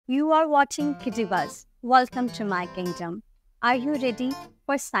You are watching Kiddie. Welcome to my kingdom. Are you ready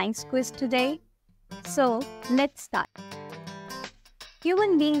for science quiz today? So, let's start.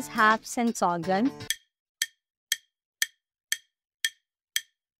 Human beings have sense organs.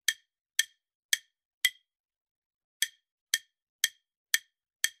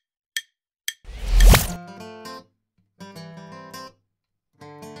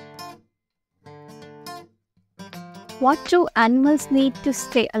 What do animals need to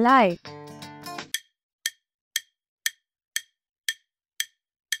stay alive?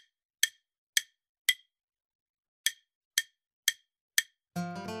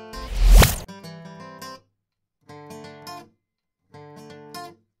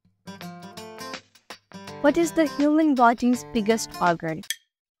 What is the human body's biggest organ?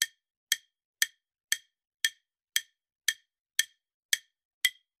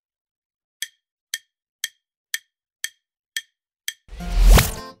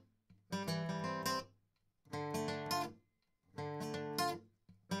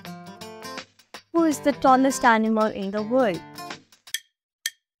 Who is the tallest animal in the world?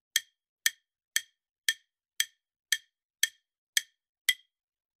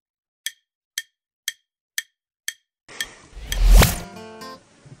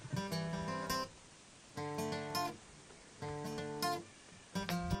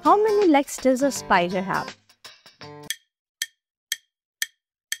 How many legs does a spider have?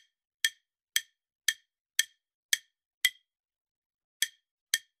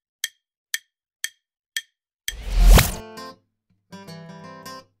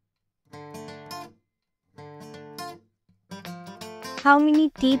 How many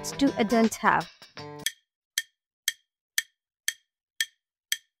teeth do adults have?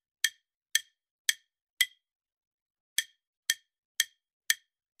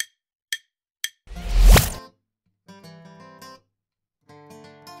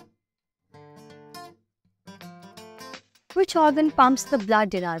 Which organ pumps the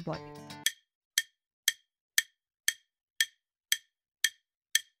blood in our body?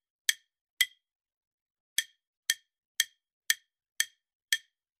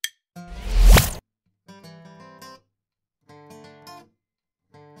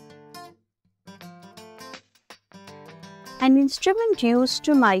 An instrument used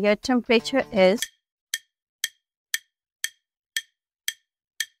to measure temperature is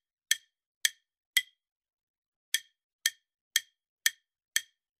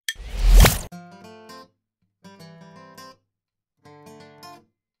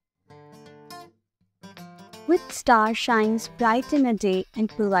which star shines bright in the day and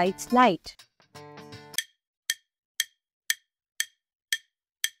provides light?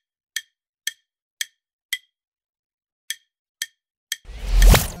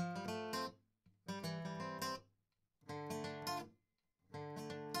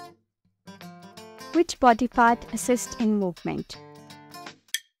 Which body part assists in movement?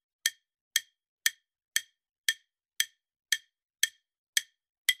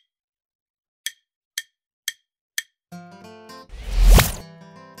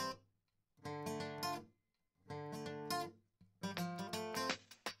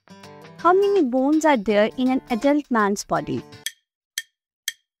 How many bones are there in an adult man's body?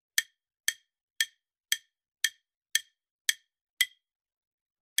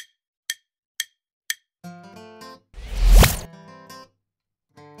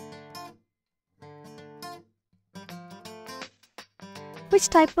 Which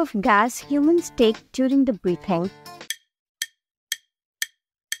type of gas humans take during the breathing?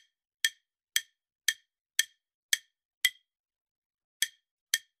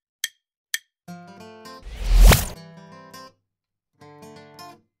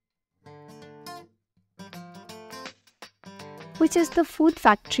 Which is the food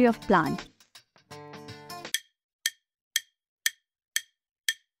factory of plant?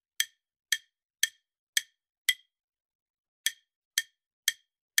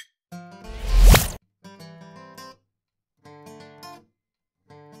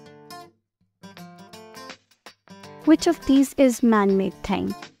 Which of these is man-made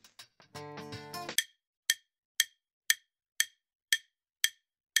thing?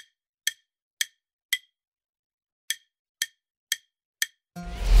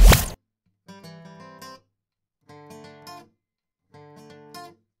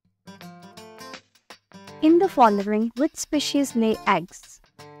 In the following, which species lay eggs?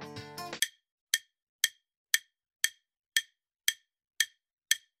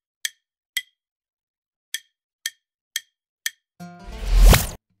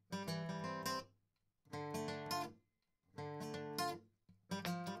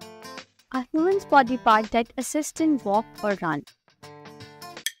 A human's body part that assists in walk or run.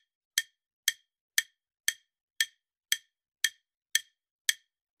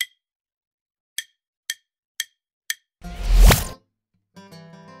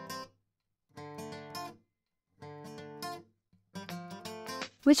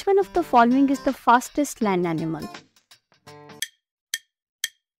 Which one of the following is the fastest land animal?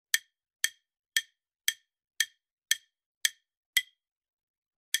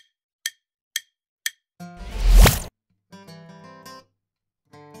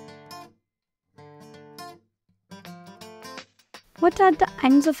 What are the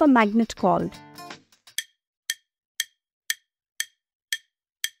ends of a magnet called?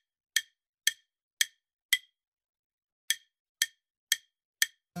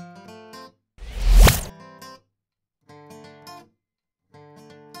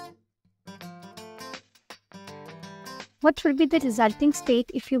 What will be the resulting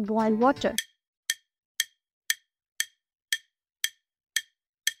state if you boil water?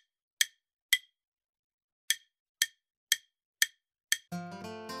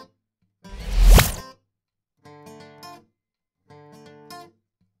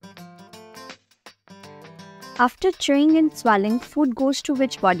 After chewing and swallowing, food goes to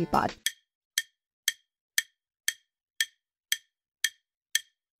which body part?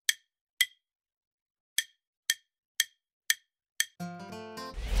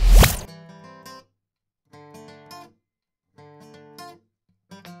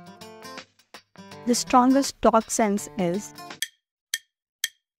 The strongest dog sense is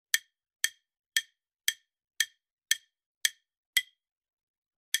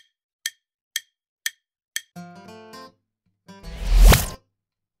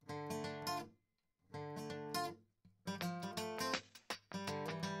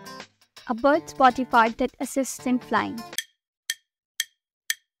a bird's body part that assists in flying.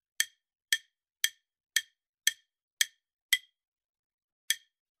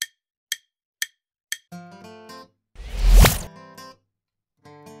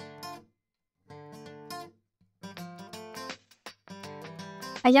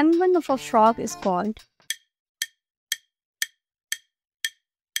 A young one of a frog is called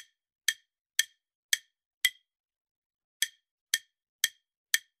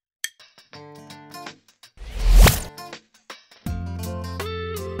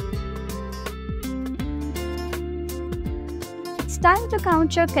It's time to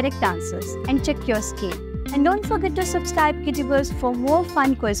count your correct answers and check your scale. And don't forget to subscribe Kiddie for more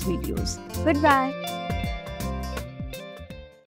fun quiz videos. Goodbye.